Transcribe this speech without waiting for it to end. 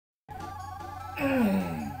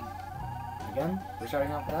Again? We're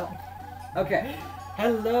starting off with that? Okay.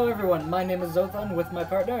 Hello everyone, my name is Zothan with my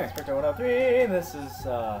partner Spector 103, and this is,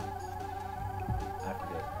 I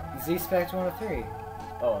forget. Z-Spect 103.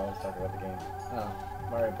 Oh, I was talking about the game. Oh.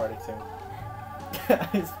 Mario Party 2.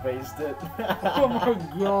 I spaced it. Oh my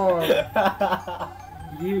god!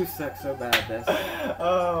 You suck so bad at this.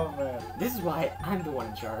 Oh man. This is why I'm the one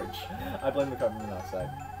in charge. I blame the carbon monoxide.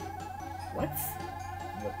 What?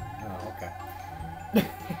 Yep. Oh, okay.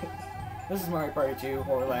 This is Mario Party 2,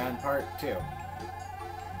 Horrorland Part 2.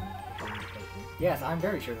 Yes, I'm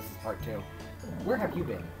very sure this is Part 2. Where have you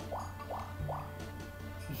been?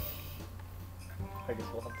 I guess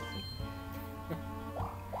we'll have to see.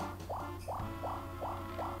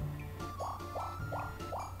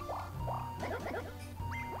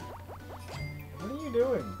 What are you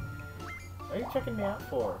doing? What are you checking me out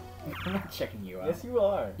for? I'm not checking you out. Yes, you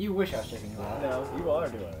are. You wish I was checking you out. No, you are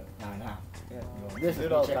doing it. No, no. Yeah, you are. This Do is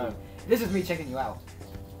it all me the checking. time. This is me checking you out.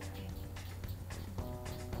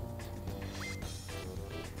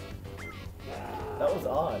 That was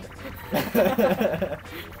odd.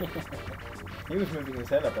 He was moving his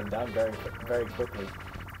head up and down very quickly.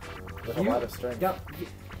 With a lot of strength.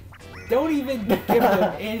 Don't even give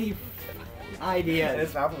him any ideas.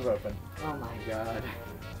 His mouth was open. Oh my god.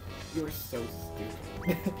 You're so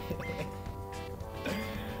stupid.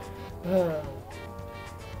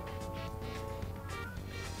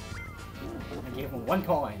 I gave him 1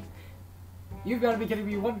 coin. You've got to be giving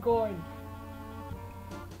me 1 coin.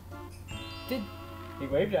 He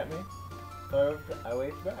waved at me. So I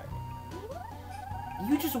waved back.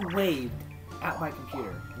 You just waved at my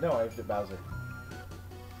computer. No, I waved at Bowser.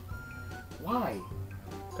 Why?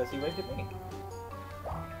 Because he waved at me.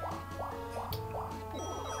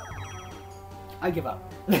 I give up.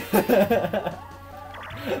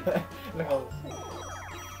 Knuckles.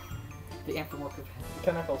 The anthropomorphic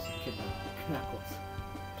Knuckles. Knuckles.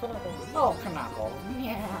 Knuckles. Oh, Knuckles.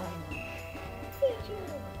 Yeah.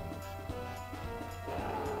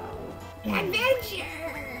 Adventure!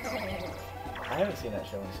 I haven't seen that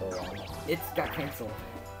show in so long. It's got cancelled.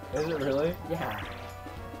 Is it really? Yeah.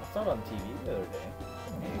 I saw it on TV the other day.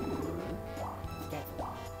 It's canceled.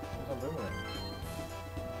 It was on Boomerang.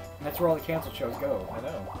 That's where all the canceled shows go. I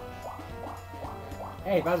know.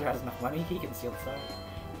 Hey, Bowser has enough money, he can steal the stuff.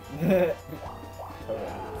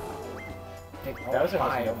 Totally. Take all Bowser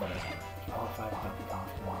 5. has no money. All 5 Donkey Kong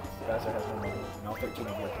coins. Bowser has no money. And all 13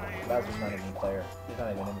 of your coins. Bowser's not even a player. He's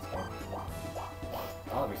not even in this game.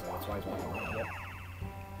 Obviously, that's why he's winning. Yep.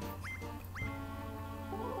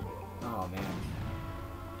 Oh, man.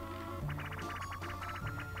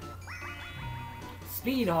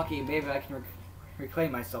 Speed hockey, maybe I can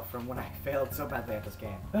reclaim myself from when I failed so badly at this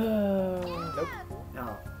game. Nope.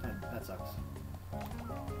 No, that sucks.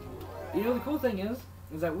 You know, the cool thing is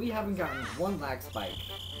that we haven't gotten 1 lag spike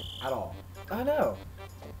at all. I know.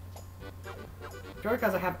 Probably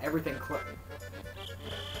because I have everything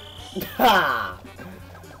Ha!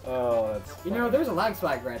 Oh, that's funny. You know, there's a lag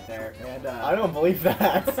spike right there, and I don't believe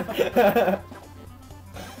that.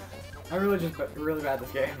 I'm really just really bad at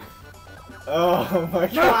this game. Oh my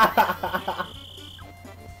god!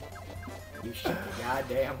 You shut the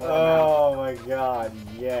goddamn hole. Oh my god,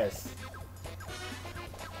 yes.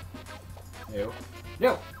 No.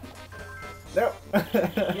 No! No!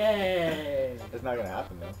 Yay! It's not gonna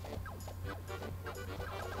happen though.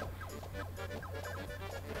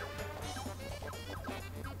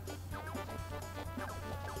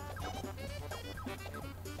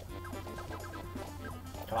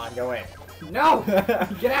 Come on, go in. No!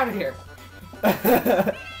 Get out of here!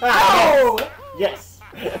 Oh! Yes!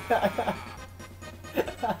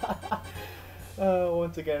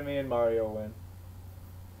 Once again, me and Mario win.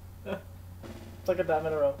 Second time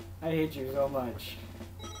in a row. I hate you so much.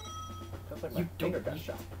 Feels like my finger got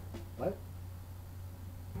shot. What?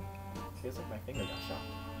 Feels like my finger got shot.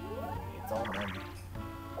 It's all numb.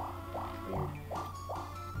 Weird.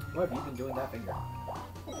 What have you been doing that finger?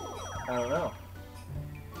 I don't know.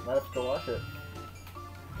 Might have to go wash it.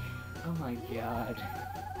 Oh my god.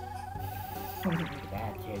 You're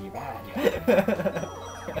bad, kid, you're bad.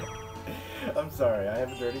 I'm sorry, I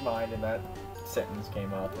have a dirty mind and that sentence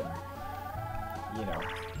came up and, you know,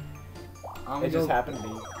 it just happened to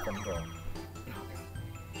be from the...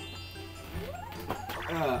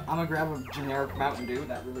 I'm gonna grab a generic Mountain Dew.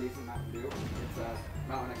 That really isn't Mountain Dew. It's a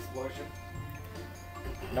Mountain Explosion.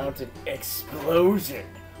 Mountain Explosion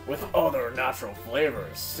with other natural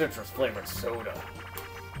flavors, citrus flavored soda.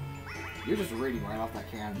 You're just reading right off that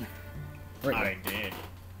can. I did.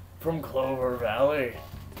 From Clover Valley.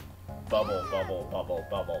 Bubble, bubble, bubble,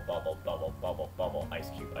 bubble, bubble, bubble, bubble, bubble. Ice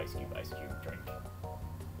cube, ice cube, ice cube. Drink.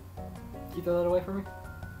 Can you throw that away from me?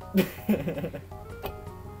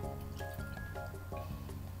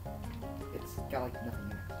 It's got like nothing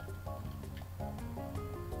in it.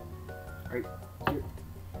 Alright, can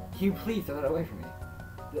you please throw that away from me?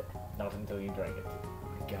 Not until you drink it. Oh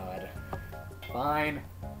my god. Fine.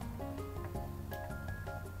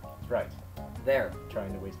 Right. There.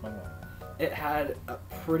 Trying to waste my money. It had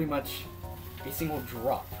pretty much a single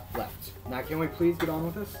drop left. Now, can we please get on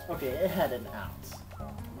with this? Okay, it had an ounce.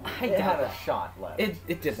 It had a shot left.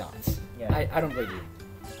 It did not. Yeah. I don't believe you.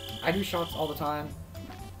 I do shots all the time.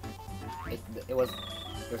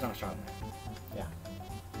 There's not a shot in there. Yeah.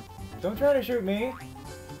 Don't try to shoot me.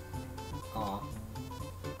 Aw.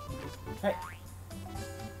 Hey.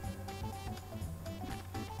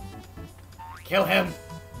 Kill him!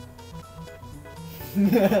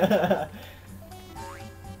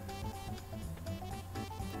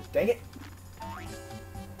 Dang it.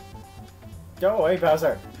 Go away,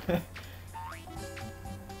 Bowser.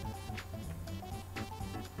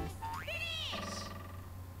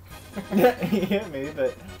 He hit me,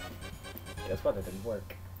 but guess what? It didn't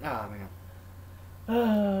work. Ah, man. I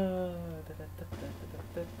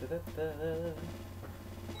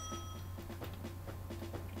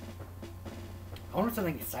wonder if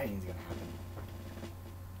something exciting is gonna happen.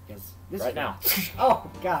 Because this Right is now. Oh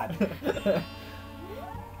God.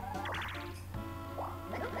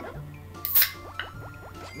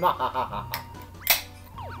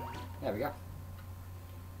 There we go.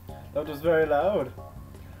 That was very loud.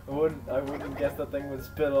 I wouldn't guess that thing would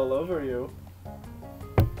spill all over you.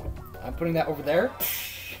 I'm putting that over there,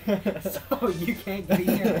 so you can't get in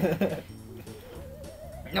here.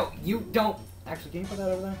 No, you don't. Actually, can you put that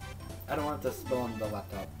over there? I don't want it to spill on the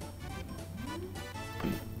laptop.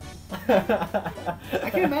 I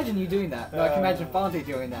can imagine you doing that. No, I can imagine Fonte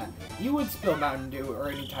doing that. You would spill Mountain Dew or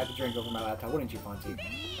any type of drink over my laptop, wouldn't you, Fonte?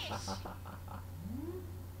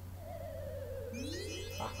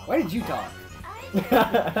 Why did you talk?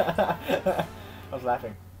 I was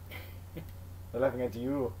laughing. I'm laughing at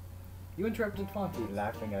you. You interrupted Fonte.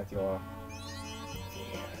 Laughing at your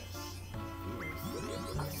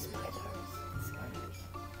Spiders.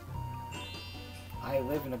 I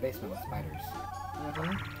live in a basement with spiders.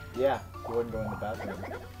 Yeah, you wouldn't go in the bathroom.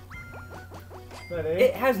 Buddy.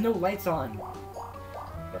 It has no lights on.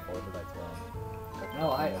 Before the lights go on.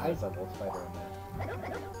 No, There's a little spider in there.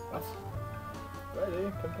 What?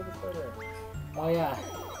 Buddy, come to the spider. Oh yeah.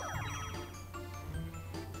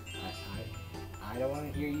 I don't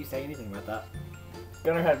want to hear you say anything about that.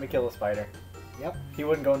 Gunnar had me kill a spider. Yep. He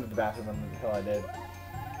wouldn't go into the bathroom until I did.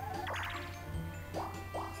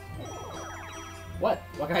 What?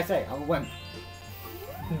 What can I say? I'm a wimp.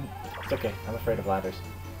 It's okay. I'm afraid of ladders.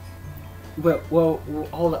 Well,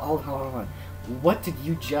 hold on. What did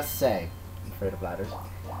you just say? I'm afraid of ladders.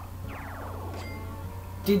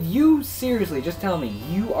 Did you seriously just tell me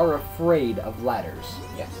you are afraid of ladders?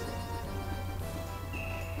 Yes.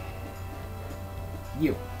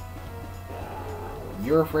 You.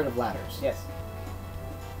 You're afraid of ladders. Yes.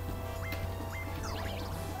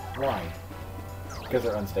 Why? Because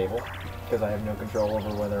they're unstable. Because I have no control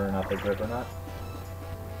over whether or not they grip or not.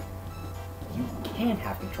 You can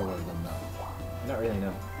have control over them, though. Not really,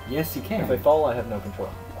 no. Yes, you can. If they fall, I have no control.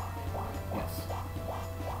 Yes.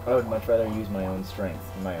 I would much rather use my own strength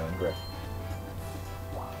and my own grip.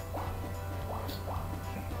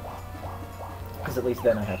 Because at least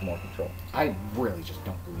then I have more control. I really just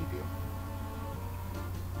don't believe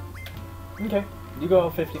you. Okay. You go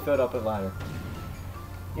 50 foot up a ladder.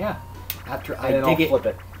 Yeah. After And I then dig I'll it. flip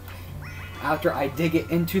it. After I dig it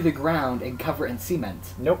into the ground and cover it in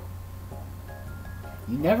cement. Nope.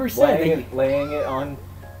 You never said that Laying it on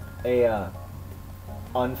a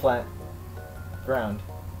unflat ground.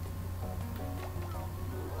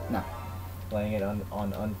 No. Laying it on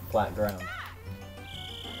unflat ground.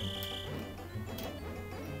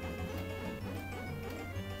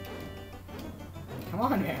 Come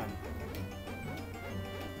on, man.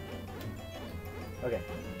 Okay.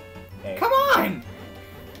 Hey. Come on!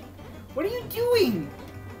 What are you doing?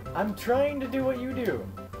 I'm trying to do what you do.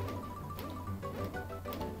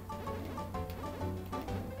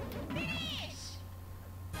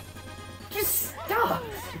 Just stop!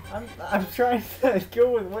 I'm trying to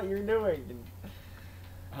go with what you're doing.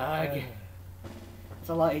 It's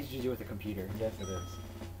a lot easier to do with a computer. Yes, it is.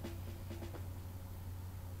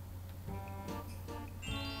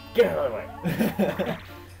 Get out of the way!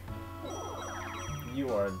 You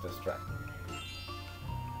are distracting me.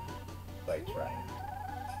 By trying.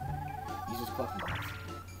 Use his clock box.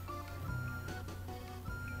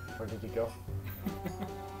 Where did he go?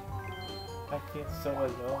 I feel so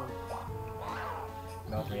alone.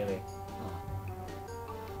 Not really.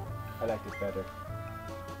 I liked it better.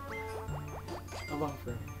 Alone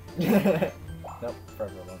forever. Nope,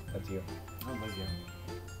 forever alone. That's you. Oh my god.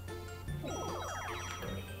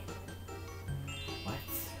 What?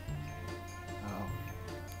 Oh.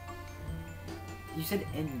 You said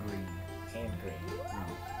N green. And green. No.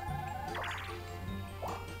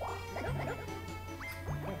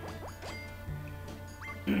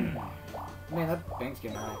 Man, that bank's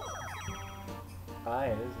getting high. Ah,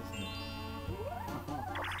 it is, isn't it?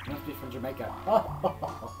 Must be from Jamaica.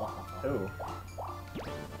 Who?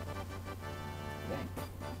 Dang.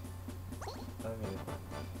 I mean,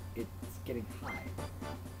 It's getting high.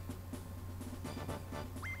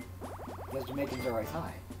 Because Jamaicans are always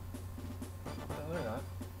high. no, they're not.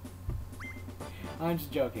 I'm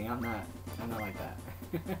just joking. I'm not like that.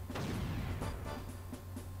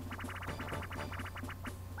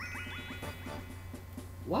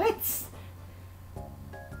 What?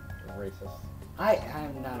 You're racist.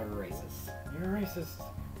 I'm not a racist. You're a racist.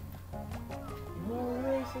 You are a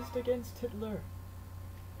racist against Hitler.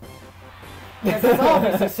 Yes, it's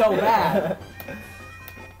obviously so bad.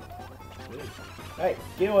 Hey,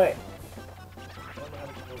 get away.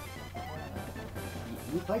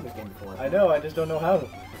 You played this game before. I know, I just don't know how.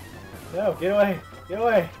 No, get away. Get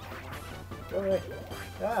away. Go away.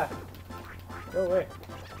 Ah. Go away.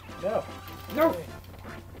 No. No.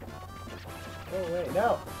 Go away.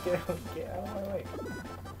 No. Get out of my way.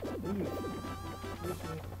 Leave. Leave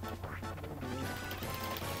me.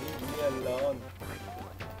 Leave me alone.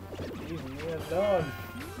 Leave me alone.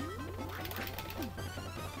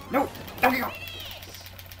 No. Donkey Kong.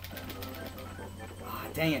 Ah,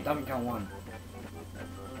 dang it, Donkey Kong won.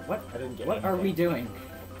 What? I didn't get What anything. are we doing?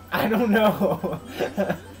 I don't know.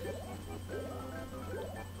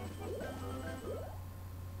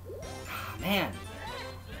 Ah, man.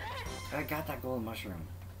 I got that golden mushroom.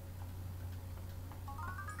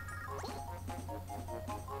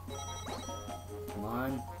 Come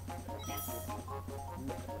on. Yes.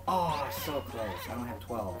 Oh, so close. I don't have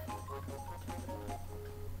 12.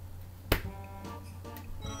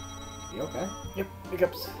 You okay? Yep,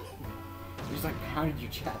 pickups. You just like pounded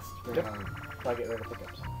your chest. Very Yep. hard. I'll get rid of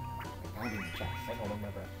pickups. Like pounding your chest. I'm holding my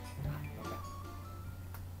breath. Okay.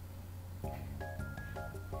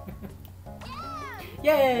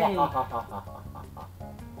 Yay!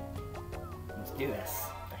 Let's do this.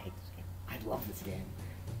 I hate this game. I love this game.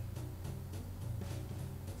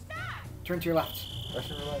 Turn to your left.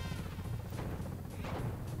 Russian roulette.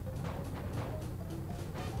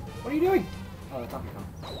 What are you doing? Oh, that's Donkey Kong.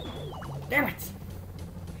 Damn it!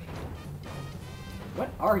 What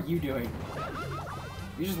are you doing?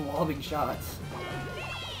 You're just lobbing shots.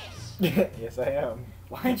 Yes, I am.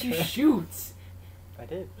 Why'd you shoot? I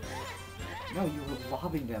did. No, you were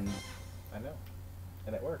lobbing them. I know.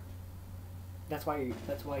 And it worked. That's why you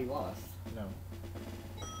lost. No.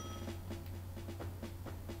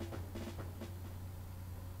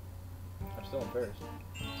 I'm still in first.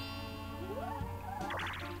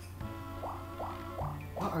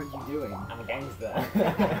 What are you doing? I'm a gangster.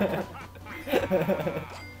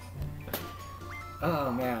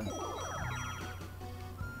 Oh man.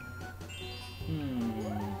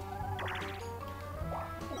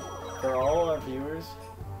 For all our viewers,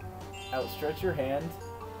 outstretch your hand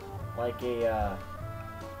like a,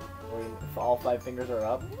 where all 5 fingers are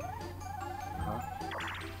up,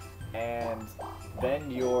 and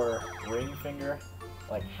bend your ring finger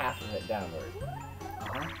like half of it downward,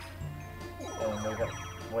 and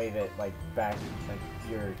wave it like back, like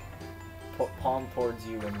your palm towards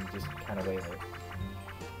you, and just kind of wave it.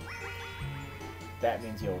 That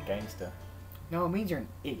means you're a gangster. No, it means you're an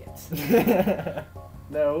idiot.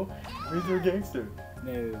 No, it means you're a gangster.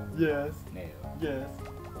 No. Yes. No. Yes.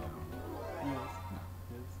 No. Yes.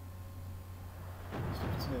 Yes.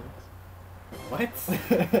 Stupid snakes. What?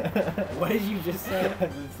 What did you just say? I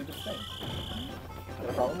said stupid snakes. Have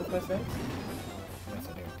a problem with my snakes? Yes,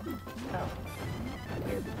 I do. How?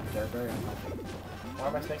 They're very unhealthy. Why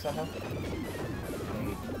are my snakes unhealthy?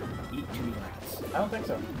 They eat too many rats. I don't think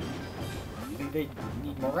so. You think they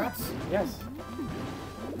need more rats? Yes.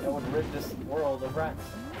 That would rid this world of rats.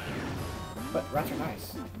 But rats are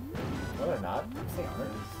nice. No, they're not. Yes, they are.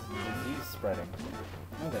 There's disease spreading.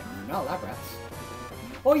 No, they're not lab rats.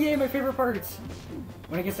 Oh yay, my favorite parts!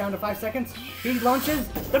 When it gets down to 5 seconds, he launches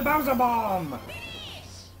the Bowser Bomb!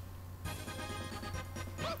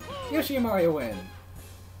 Yoshi and Mario win.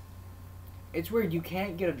 It's weird, you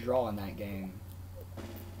can't get a draw in that game.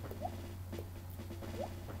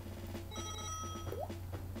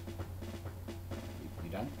 You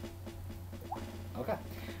done?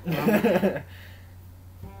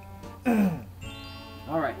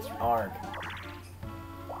 Alright. Arg.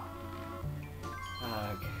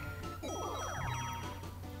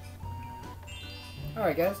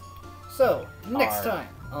 Alright, guys. So, next Arg. time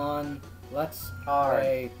on Let's Arg.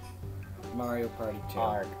 Play Mario Party 2,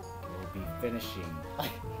 Arg. we'll be finishing.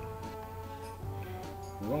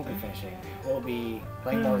 We won't be finishing. We'll be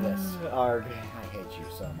playing more of this. Arg. I hate you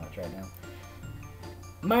so much right now.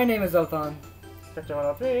 My name is Othon. Spector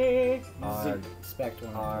 103. Arg. Spector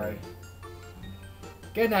 103. Arg.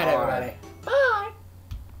 Good night, Arg. everybody. Bye!